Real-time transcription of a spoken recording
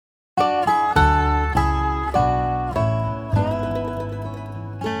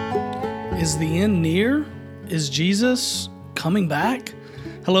Is the end near? Is Jesus coming back?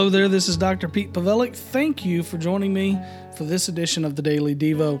 Hello there, this is Dr. Pete Pavelic. Thank you for joining me for this edition of the Daily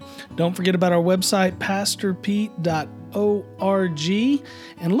Devo. Don't forget about our website, pastorpete.org,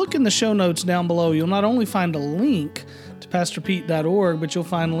 and look in the show notes down below. You'll not only find a link to pastorpete.org, but you'll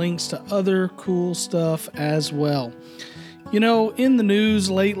find links to other cool stuff as well. You know, in the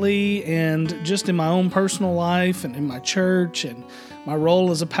news lately and just in my own personal life and in my church and my role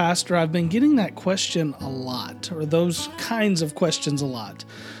as a pastor, I've been getting that question a lot, or those kinds of questions a lot.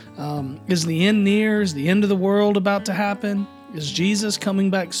 Is the end near? Is the end of the world about to happen? Is Jesus coming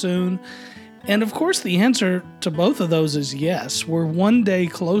back soon? And of course, the answer to both of those is yes. We're one day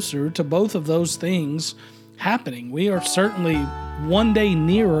closer to both of those things happening. We are certainly one day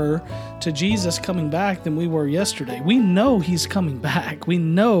nearer to Jesus coming back than we were yesterday. We know He's coming back. We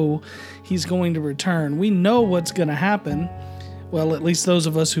know He's going to return. We know what's going to happen. Well, at least those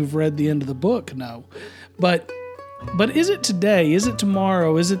of us who've read the end of the book know. But is it today? Is it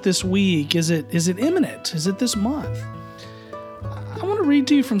tomorrow? Is it this week? Is it imminent? Is it this month? I want to read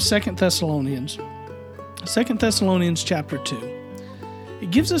to you from 2 Thessalonians. 2 Thessalonians chapter 2.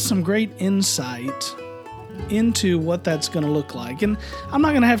 It gives us some great insight into what that's going to look like. And I'm not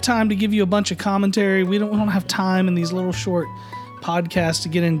going to have time to give you a bunch of commentary. We don't have time in these little short podcasts to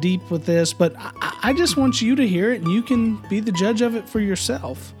get in deep with this, but I just want you to hear it and you can be the judge of it for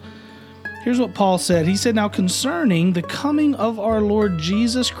yourself. Here's what Paul said. He said, "Now concerning the coming of our Lord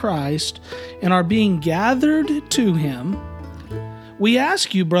Jesus Christ and our being gathered to Him, we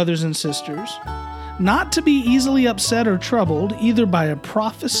ask you, brothers and sisters, not to be easily upset or troubled, either by a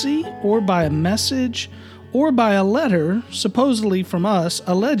prophecy or by a message or by a letter, supposedly from us,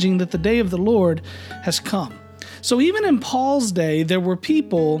 alleging that the day of the Lord has come." So even in Paul's day, there were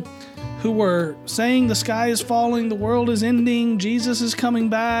people who were saying the sky is falling, the world is ending, Jesus is coming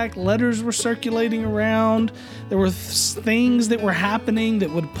back, letters were circulating around, there were things that were happening that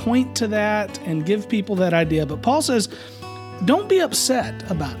would point to that and give people that idea. But Paul says, don't be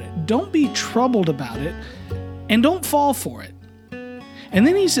upset about it, don't be troubled about it, and don't fall for it. And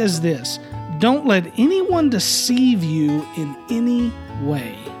then he says this, don't let anyone deceive you in any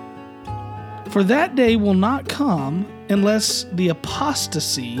way. For that day will not come unless the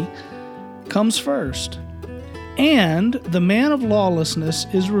apostasy comes first, and the man of lawlessness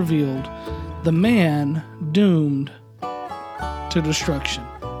is revealed, the man doomed to destruction.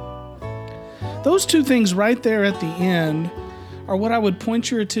 Those two things right there at the end are what I would point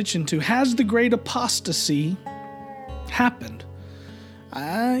your attention to. Has the great apostasy happened?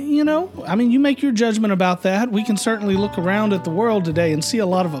 You make your judgment about that. We can certainly look around at the world today and see a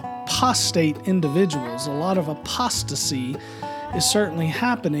lot of apostate individuals. A lot of apostasy is certainly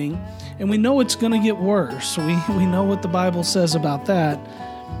happening, and we know it's going to get worse. We know what the Bible says about that.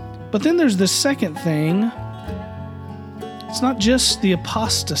 But then there's this second thing. It's not just the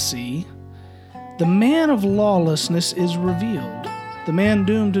apostasy. The man of lawlessness is revealed. The man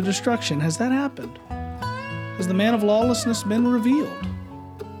doomed to destruction. Has that happened? Has the man of lawlessness been revealed?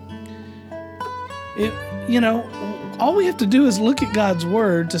 All we have to do is look at God's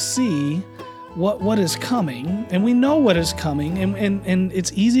word to see what is coming, and we know what is coming, and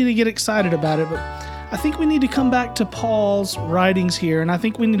it's easy to get excited about it, but I think we need to come back to Paul's writings here, and I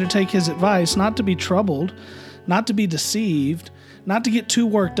think we need to take his advice not to be troubled, not to be deceived, not to get too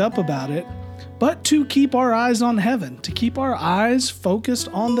worked up about it, but to keep our eyes on heaven, to keep our eyes focused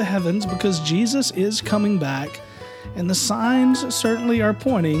on the heavens, because Jesus is coming back, and the signs certainly are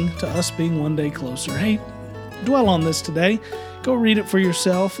pointing to us being one day closer. Hey, dwell on this today. Go read it for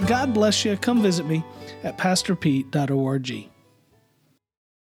yourself. God bless you. Come visit me at pastorpete.org.